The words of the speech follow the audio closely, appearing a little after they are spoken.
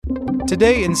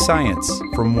Today in Science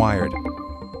from Wired.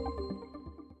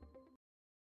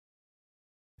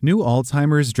 New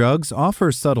Alzheimer's drugs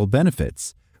offer subtle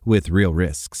benefits with real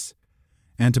risks.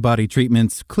 Antibody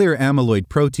treatments clear amyloid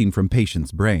protein from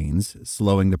patients' brains,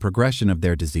 slowing the progression of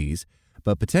their disease,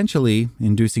 but potentially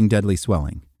inducing deadly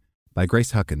swelling. By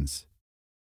Grace Huckins.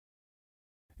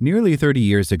 Nearly 30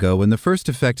 years ago, when the first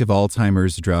effective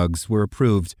Alzheimer's drugs were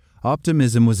approved,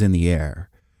 optimism was in the air.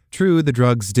 True, the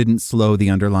drugs didn't slow the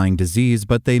underlying disease,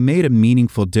 but they made a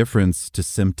meaningful difference to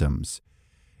symptoms.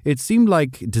 It seemed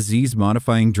like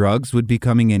disease-modifying drugs would be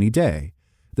coming any day.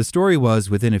 The story was,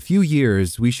 within a few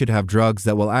years, we should have drugs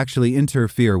that will actually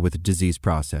interfere with disease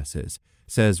processes,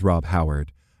 says Rob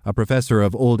Howard, a professor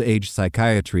of old-age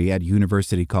psychiatry at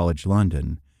University College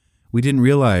London. We didn't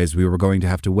realize we were going to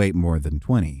have to wait more than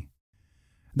 20.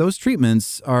 Those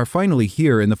treatments are finally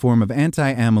here in the form of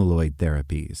anti-amyloid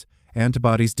therapies,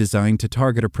 antibodies designed to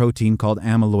target a protein called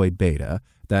amyloid beta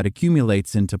that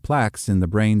accumulates into plaques in the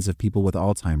brains of people with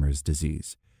Alzheimer's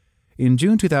disease. In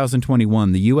June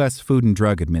 2021, the U.S. Food and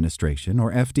Drug Administration,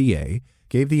 or FDA,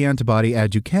 gave the antibody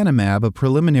aducanumab a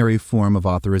preliminary form of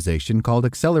authorization called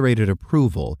accelerated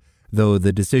approval, though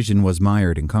the decision was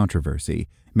mired in controversy.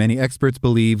 Many experts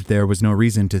believed there was no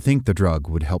reason to think the drug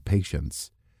would help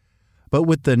patients. But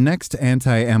with the next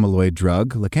anti-amyloid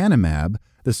drug, lecanemab,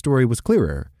 the story was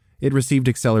clearer. It received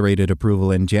accelerated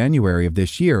approval in January of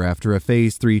this year after a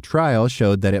Phase 3 trial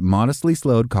showed that it modestly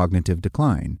slowed cognitive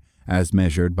decline, as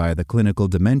measured by the Clinical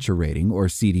Dementia Rating, or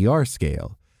CDR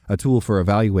scale, a tool for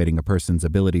evaluating a person's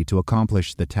ability to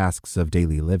accomplish the tasks of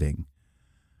daily living.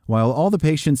 While all the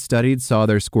patients studied saw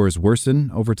their scores worsen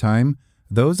over time,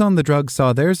 those on the drug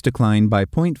saw theirs decline by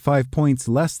 0.5 points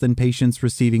less than patients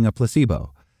receiving a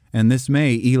placebo. And this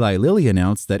May, Eli Lilly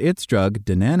announced that its drug,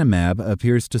 donanemab,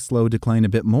 appears to slow decline a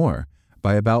bit more,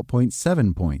 by about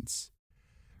 0.7 points.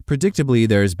 Predictably,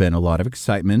 there's been a lot of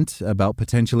excitement about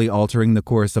potentially altering the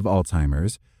course of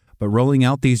Alzheimer's, but rolling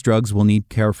out these drugs will need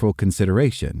careful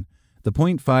consideration. The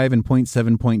 0.5 and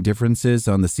 0.7 point differences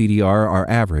on the CDR are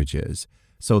averages,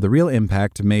 so the real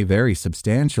impact may vary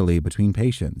substantially between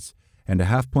patients, and a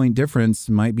half-point difference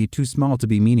might be too small to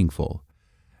be meaningful.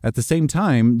 At the same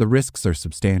time, the risks are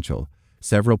substantial.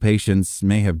 Several patients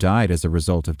may have died as a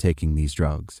result of taking these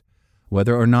drugs.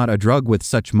 Whether or not a drug with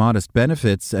such modest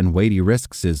benefits and weighty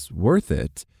risks is worth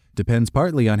it depends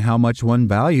partly on how much one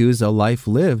values a life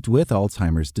lived with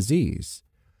Alzheimer's disease.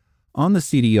 On the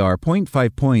CDR,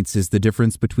 0.5 points is the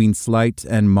difference between slight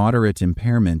and moderate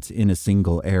impairment in a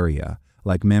single area,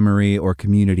 like memory or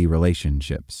community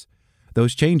relationships.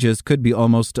 Those changes could be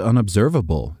almost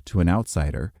unobservable to an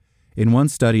outsider. In one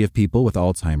study of people with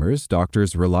Alzheimer's,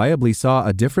 doctors reliably saw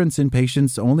a difference in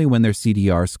patients only when their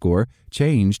CDR score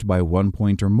changed by 1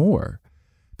 point or more.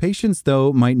 Patients,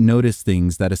 though, might notice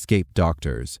things that escape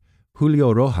doctors.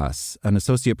 Julio Rojas, an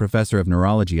associate professor of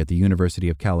neurology at the University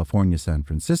of California, San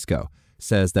Francisco,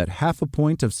 says that half a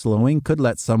point of slowing could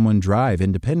let someone drive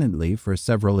independently for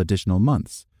several additional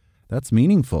months. That's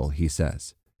meaningful, he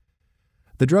says.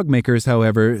 The drug makers,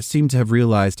 however, seem to have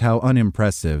realized how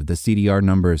unimpressive the CDR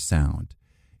numbers sound.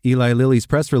 Eli Lilly's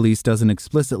press release doesn't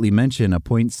explicitly mention a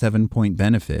 0.7 point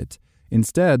benefit.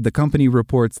 Instead, the company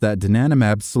reports that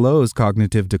donanemab slows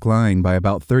cognitive decline by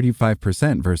about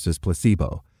 35% versus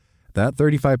placebo. That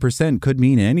 35% could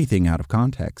mean anything out of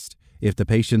context. If the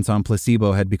patients on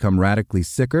placebo had become radically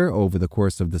sicker over the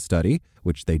course of the study,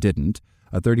 which they didn't,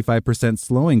 a 35%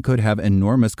 slowing could have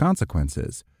enormous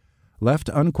consequences. Left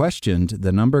unquestioned,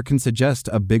 the number can suggest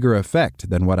a bigger effect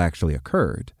than what actually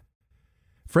occurred.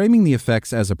 Framing the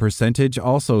effects as a percentage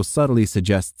also subtly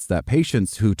suggests that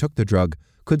patients who took the drug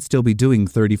could still be doing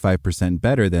 35%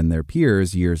 better than their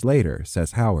peers years later,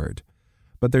 says Howard.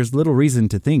 But there's little reason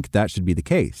to think that should be the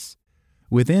case.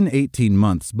 Within 18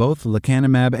 months, both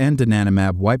lecanemab and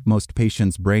donanemab wipe most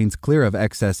patients' brains clear of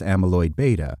excess amyloid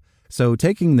beta, so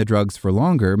taking the drugs for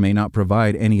longer may not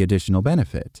provide any additional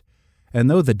benefit. And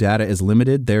though the data is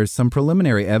limited, there's some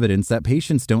preliminary evidence that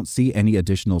patients don't see any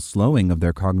additional slowing of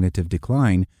their cognitive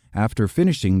decline after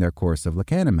finishing their course of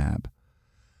lecanemab.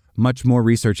 Much more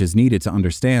research is needed to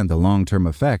understand the long-term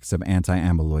effects of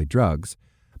anti-amyloid drugs,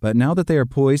 but now that they are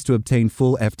poised to obtain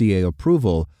full FDA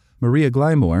approval, Maria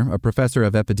Glamour, a professor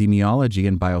of epidemiology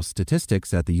and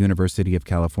biostatistics at the University of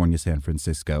California, San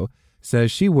Francisco, says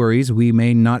she worries we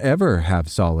may not ever have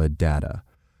solid data.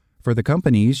 For the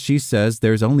companies, she says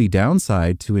there's only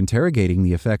downside to interrogating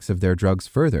the effects of their drugs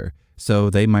further,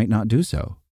 so they might not do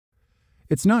so.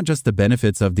 It's not just the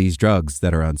benefits of these drugs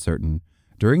that are uncertain.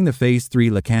 During the Phase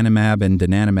 3 lecanemab and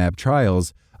donanemab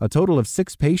trials, a total of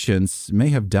 6 patients may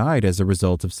have died as a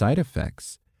result of side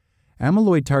effects.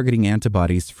 Amyloid-targeting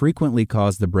antibodies frequently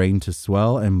cause the brain to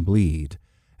swell and bleed,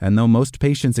 and though most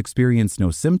patients experience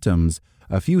no symptoms,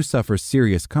 a few suffer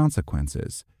serious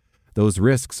consequences. Those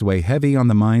risks weigh heavy on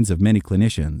the minds of many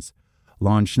clinicians.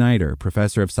 Lon Schneider,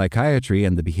 professor of psychiatry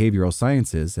and the behavioral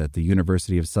sciences at the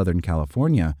University of Southern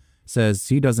California, says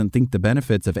he doesn't think the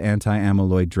benefits of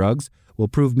anti-amyloid drugs will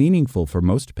prove meaningful for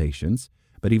most patients,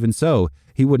 but even so,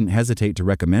 he wouldn't hesitate to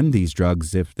recommend these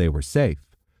drugs if they were safe.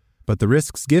 But the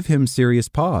risks give him serious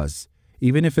pause.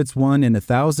 Even if it's 1 in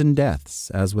 1,000 deaths,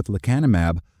 as with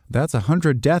lecanemab, that's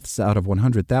 100 deaths out of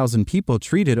 100,000 people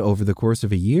treated over the course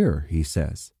of a year, he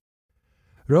says.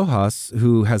 Rojas,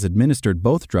 who has administered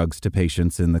both drugs to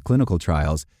patients in the clinical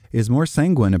trials, is more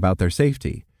sanguine about their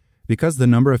safety. Because the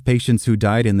number of patients who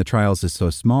died in the trials is so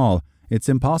small, it's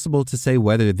impossible to say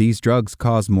whether these drugs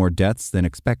cause more deaths than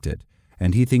expected,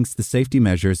 and he thinks the safety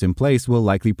measures in place will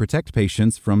likely protect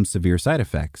patients from severe side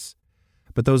effects.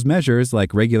 But those measures,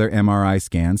 like regular MRI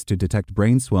scans to detect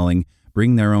brain swelling,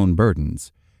 bring their own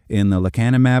burdens. In the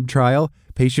lecanemab trial,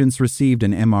 patients received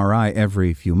an MRI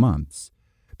every few months.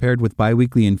 Paired with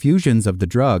biweekly infusions of the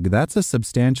drug, that's a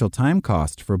substantial time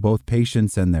cost for both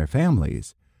patients and their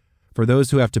families. For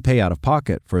those who have to pay out of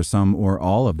pocket for some or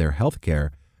all of their health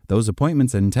care, those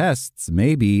appointments and tests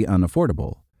may be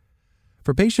unaffordable.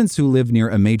 For patients who live near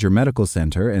a major medical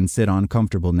center and sit on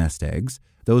comfortable nest eggs,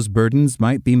 those burdens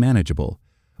might be manageable.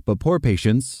 But poor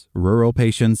patients, rural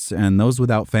patients, and those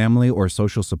without family or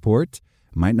social support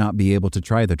might not be able to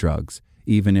try the drugs,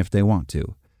 even if they want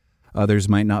to. Others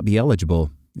might not be eligible.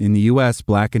 In the U.S.,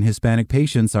 Black and Hispanic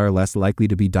patients are less likely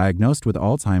to be diagnosed with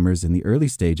Alzheimer's in the early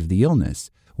stage of the illness,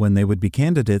 when they would be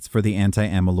candidates for the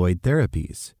anti-amyloid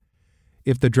therapies.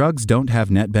 If the drugs don't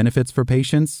have net benefits for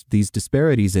patients, these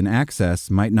disparities in access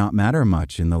might not matter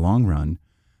much in the long run.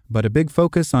 But a big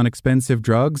focus on expensive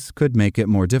drugs could make it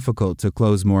more difficult to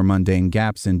close more mundane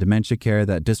gaps in dementia care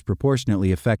that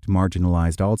disproportionately affect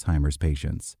marginalized Alzheimer's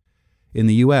patients. In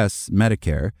the U.S.,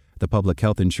 Medicare, the public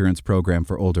health insurance program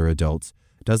for older adults,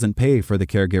 doesn't pay for the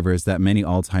caregivers that many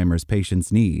Alzheimer's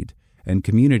patients need, and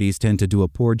communities tend to do a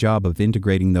poor job of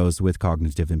integrating those with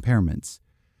cognitive impairments.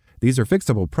 These are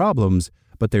fixable problems,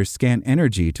 but there's scant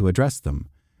energy to address them.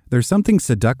 There's something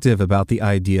seductive about the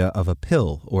idea of a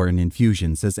pill or an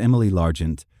infusion, says Emily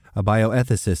Largent, a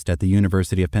bioethicist at the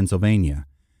University of Pennsylvania.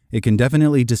 It can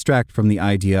definitely distract from the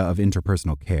idea of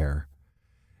interpersonal care.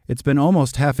 It's been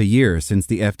almost half a year since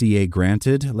the FDA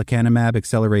granted lecanemab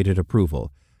accelerated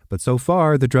approval, but so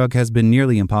far the drug has been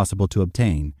nearly impossible to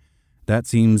obtain. That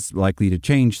seems likely to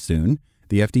change soon.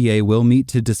 The FDA will meet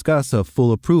to discuss a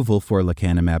full approval for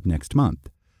lecanemab next month.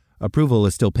 Approval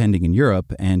is still pending in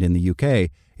Europe, and in the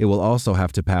UK, it will also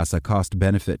have to pass a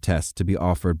cost-benefit test to be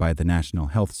offered by the National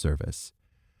Health Service.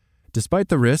 Despite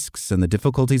the risks and the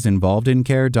difficulties involved in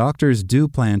care, doctors do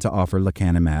plan to offer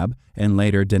lecanemab and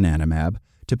later donanemab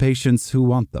to patients who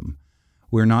want them.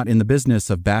 We're not in the business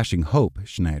of bashing hope,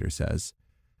 Schneider says.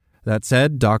 That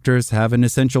said, doctors have an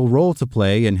essential role to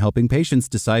play in helping patients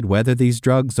decide whether these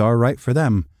drugs are right for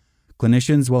them.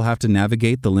 Clinicians will have to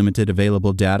navigate the limited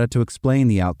available data to explain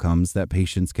the outcomes that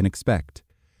patients can expect.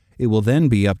 It will then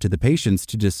be up to the patients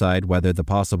to decide whether the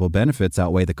possible benefits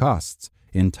outweigh the costs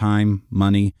in time,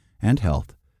 money, and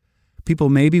health. People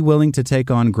may be willing to take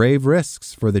on grave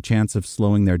risks for the chance of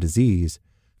slowing their disease.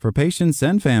 For patients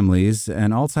and families,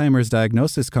 an Alzheimer's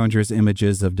diagnosis conjures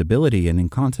images of debility and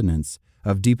incontinence,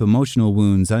 of deep emotional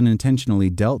wounds unintentionally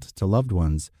dealt to loved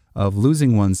ones, of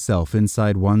losing oneself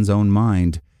inside one's own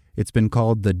mind. It's been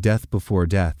called the death before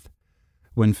death.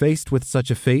 When faced with such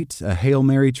a fate, a Hail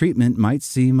Mary treatment might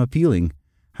seem appealing.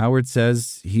 Howard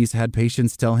says he's had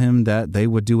patients tell him that they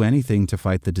would do anything to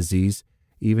fight the disease,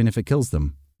 even if it kills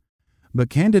them. But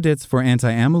candidates for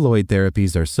anti-amyloid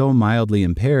therapies are so mildly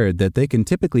impaired that they can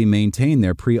typically maintain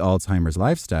their pre-Alzheimer's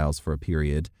lifestyles for a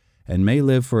period, and may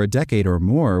live for a decade or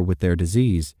more with their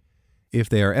disease. If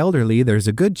they are elderly, there's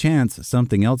a good chance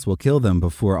something else will kill them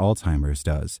before Alzheimer's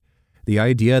does. The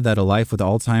idea that a life with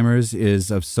Alzheimer's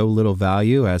is of so little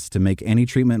value as to make any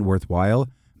treatment worthwhile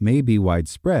may be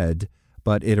widespread,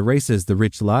 but it erases the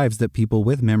rich lives that people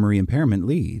with memory impairment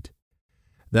lead.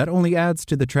 That only adds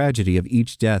to the tragedy of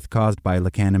each death caused by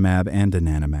lecanemab and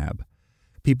donanemab.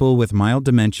 People with mild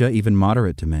dementia, even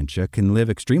moderate dementia, can live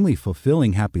extremely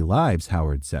fulfilling, happy lives,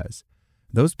 Howard says.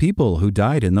 Those people who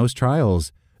died in those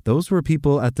trials, those were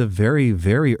people at the very,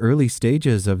 very early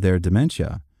stages of their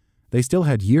dementia. They still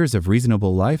had years of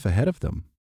reasonable life ahead of them.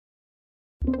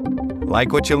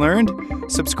 Like what you learned?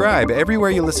 Subscribe everywhere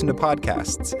you listen to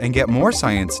podcasts and get more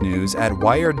science news at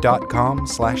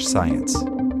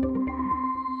wired.com/science.